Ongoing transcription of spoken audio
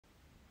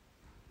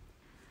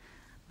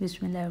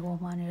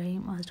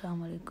Bismillahirrahmanirrahim.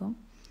 Assalamu alaikum.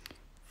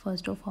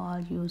 First of all,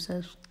 you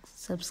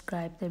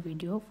subscribe the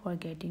video for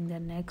getting the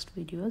next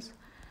videos.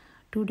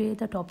 Today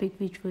the topic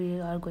which we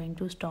are going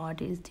to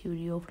start is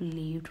theory of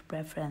relieved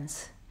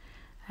preference,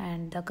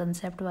 and the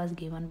concept was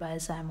given by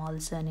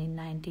Samuelson in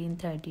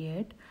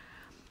 1938.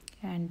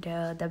 And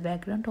the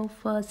background of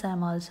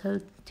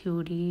Samuelson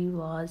theory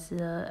was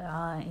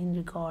in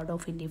regard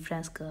of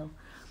indifference curve.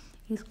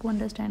 इसको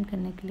understand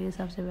करने के लिए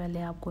सबसे पहले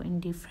आपको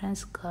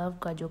indifference curve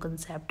का जो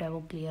concept है वो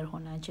क्लियर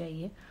होना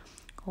चाहिए।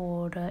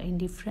 और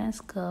इंडिफरेंस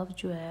कर्व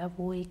जो है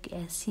वो एक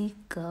ऐसी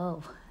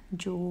कर्व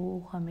जो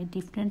हमें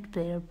डिफरेंट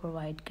प्लेयर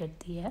प्रोवाइड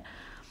करती है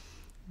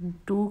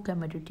टू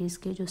कमोडिटीज़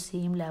के जो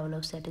सेम लेवल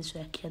ऑफ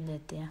सेटिस्फेक्शन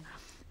देते हैं।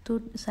 तो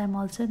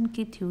सैमुअल्सन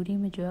की थ्योरी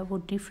में जो है वो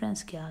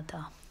डिफरेंस क्या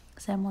था?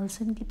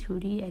 सैमुअल्सन की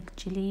थ्योरी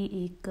एक्चुअली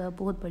एक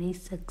बहुत बड़ी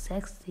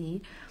सक्सेस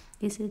थी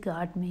इस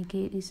रिगार्ड में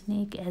कि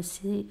इसने एक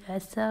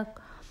ऐसा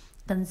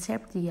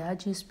कंसेप्ट दिया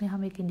जिसमें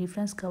हम एक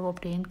इंडिफरेंस कर्व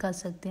ऑब्टेन कर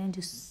सकते हैं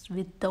जिस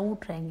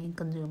विदाउट रैंकिंग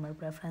कंज्यूमर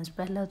प्रेफरेंस।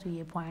 पहला तो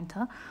ये पॉइंट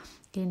था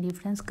कि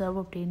इंडिफरेंस कर्व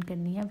ऑब्टेन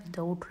करनी है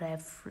without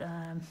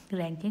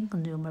ranking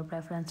consumer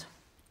preference.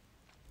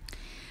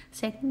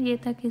 Second ये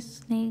था कि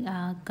इसने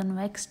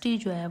कन्वेक्सिटी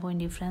जो है वो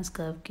इंडिफरेंस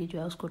कर्व की जो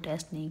है उसको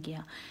टेस्ट नहीं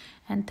किया।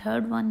 एंड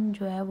थर्ड वन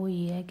जो है वो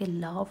ये है कि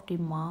law of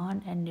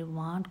demand and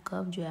demand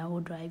curve जो है वो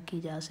ड्राइव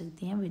की जा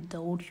सकती हैं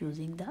without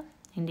using the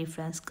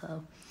indifference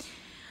curve.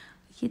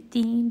 ये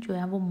तीन जो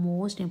है वो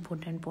मोस्ट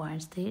इम्पोर्टेंट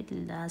पॉइंट्स थे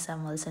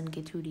सैमुअल्सन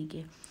की थ्योरी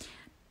के।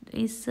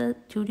 इस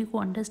थ्योरी को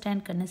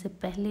अंडरस्टैंड करने से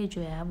पहले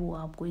जो है वो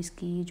आपको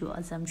इसकी जो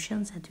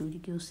अजम्पशंस हैं थ्योरी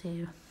की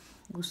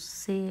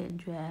उससे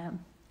जो है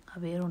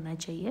अवेयर होना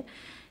चाहिए।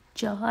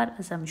 4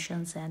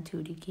 अजम्पशंस हैं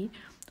थ्योरी की।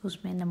 तो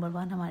उसमें नंबर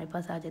 1 हमारे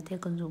पास आ जाते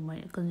हैं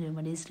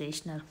consumer is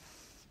rational.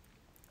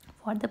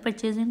 For the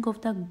purchasing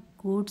of the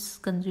goods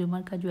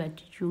consumer का जो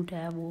एटीट्यूड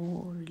है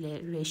वो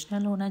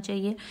रेशनल होना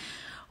चाहिए।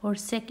 और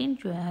सेकंड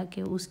जो है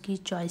कि उसकी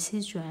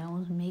चॉइसेस जो हैं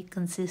उसमें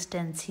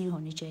कंसिस्टेंसी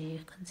होनी चाहिए।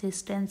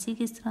 कंसिस्टेंसी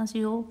किस तरह से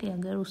हो कि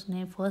अगर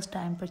उसने फर्स्ट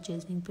टाइम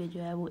परचेजिंग पे जो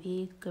है वो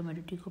एक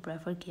कमोडिटी को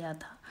प्रेफर किया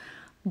था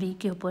बी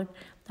के ऊपर,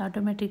 तो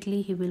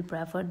automatically he will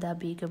prefer the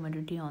B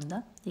commodity on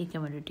the A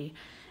commodity.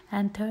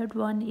 And third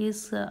one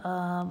is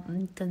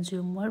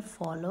consumer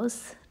follows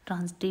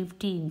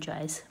transitivity in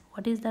choice.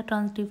 What is the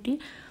transitivity?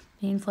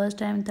 In first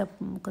time the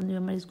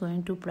consumer is going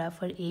to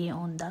prefer A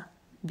on the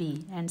B,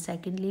 and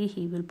secondly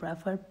he will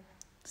prefer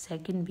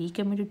second B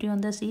commodity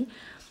on the C.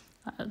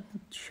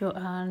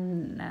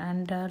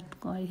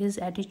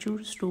 His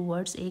attitudes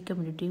towards A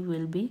commodity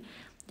will be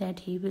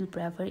that he will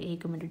prefer A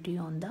commodity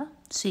on the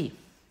C.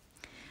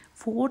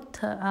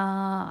 Fourth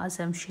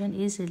assumption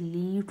is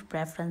relieved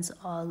preference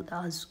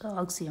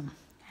axiom.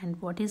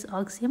 And what is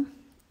axiom?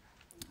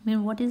 I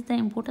mean, what is the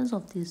importance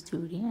of this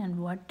theory and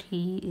what he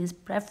is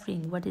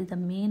preferring? What is the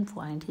main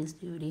point his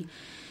theory?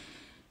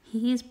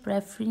 He is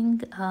preferring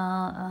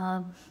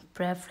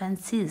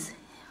preferences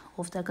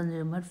of the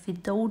consumer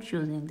without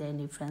using the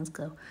indifference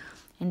curve.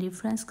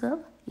 Indifference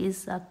curve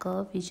is a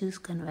curve which is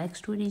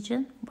convex to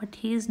region, but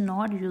he is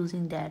not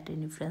using that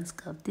indifference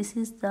curve. This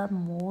is the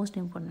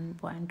most important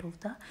point of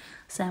the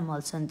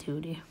Samuelson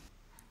theory.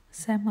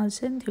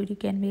 Samuelson theory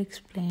can be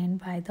explained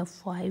by the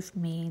 5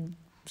 main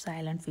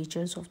silent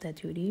features of the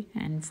theory.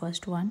 And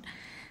first one,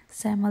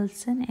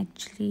 Samuelson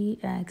actually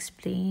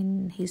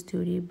explained his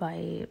theory by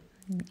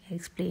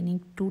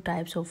explaining 2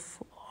 types of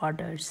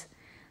orders,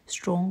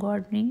 strong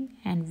ordering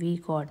and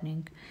weak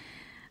ordering.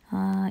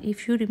 If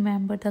you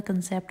remember the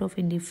concept of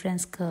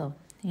indifference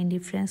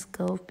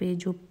curve पे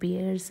जो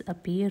pairs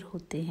appear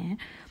होते हैं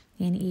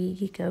इन ए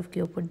की curve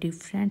के ऊपर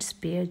different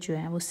pair जो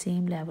हैं वो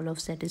सेम लेवल ऑफ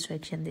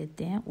सेटिस्फेक्शन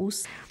देते हैं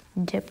उस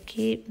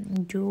जबकि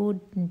जो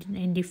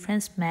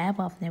इंडिफरेंस मैप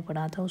आपने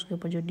पढ़ा था उसके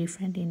ऊपर जो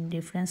डिफरेंट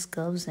इंडिफरेंस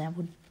कर्व्स हैं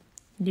वो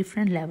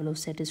डिफरेंट लेवल ऑफ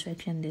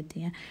सेटिस्फेक्शन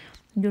देती हैं।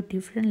 जो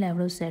डिफरेंट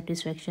लेवल ऑफ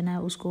सेटिस्फेक्शन है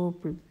उसको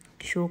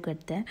शो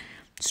करता है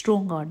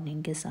स्ट्रॉन्ग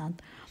ऑर्डरिंग के साथ।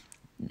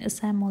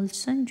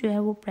 सैमुअल्सन जो है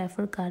वो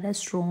प्रेफर कर रहा है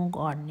स्ट्रॉन्ग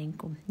ऑर्डरिंग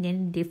को,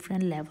 यानी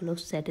डिफरेंट लेवल ऑफ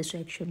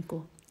सेटिस्फेक्शन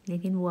को,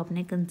 लेकिन वो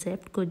अपने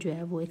कंसेप्ट को जो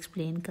है वो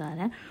एक्सप्लेन कर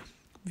रहा है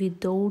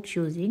without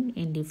using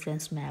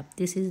indifference map.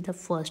 This is the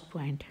first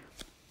point.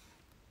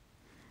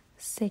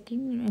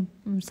 Second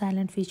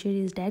silent feature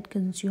is that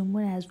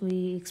consumer, as we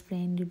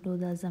explained into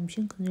the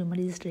assumption, consumer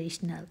is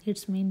rational.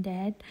 It's mean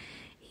that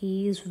he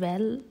is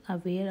well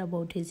aware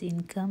about his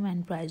income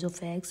and price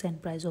of X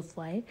and price of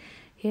Y.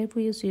 Here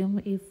we assume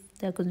if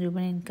the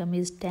consumer income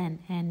is 10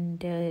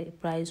 and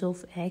price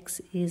of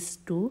X is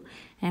 2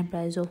 and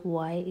price of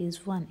Y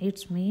is 1.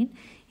 It's mean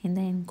in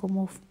the income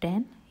of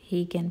 10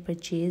 he can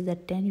purchase the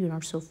 10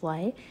 units of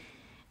Y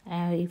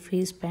if he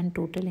spend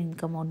total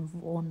income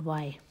on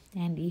Y,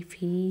 and if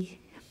he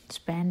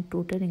spend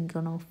total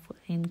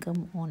income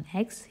on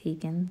X he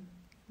can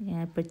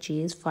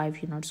purchase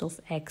 5 units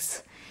of X.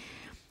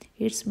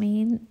 It's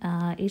mean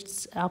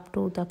it's up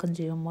to the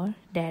consumer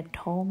that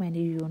how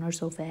many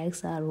units of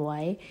X or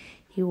Y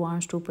he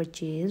wants to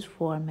purchase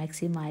for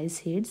maximize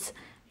his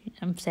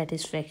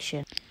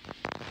satisfaction.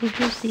 If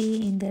you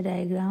see in the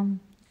diagram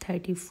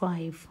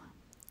 35,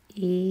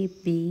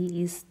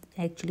 AB is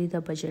actually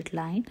the budget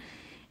line,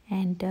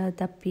 and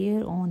the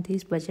pair on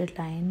this budget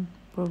line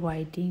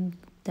providing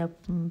the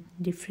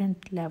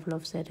different level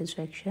of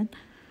satisfaction,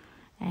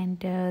 and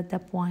the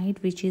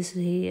point which is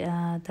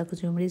the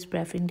consumer is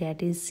preferring,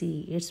 that is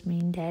C. It's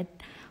mean that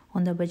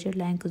on the budget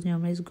line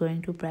consumer is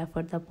going to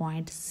prefer the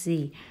point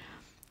C,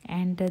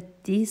 and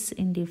this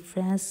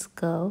indifference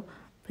curve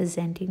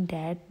presenting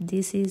that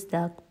this is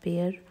the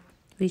pair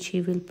which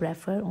he will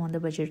prefer on the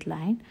budget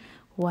line,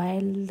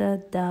 while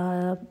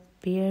the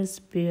pairs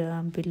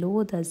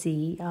below the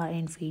Z are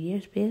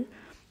inferior pair.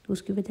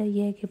 उसकी वजह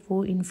यह है कि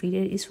वो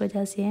inferior इस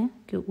वजह से है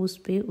कि उस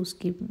पे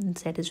उसकी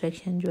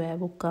सेटिस्फेक्शन जो है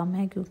वो कम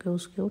है, क्योंकि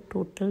उसके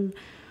टोटल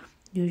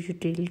जो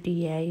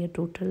यूटिलिटी है या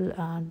टोटल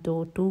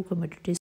दो टू कमोडिटीज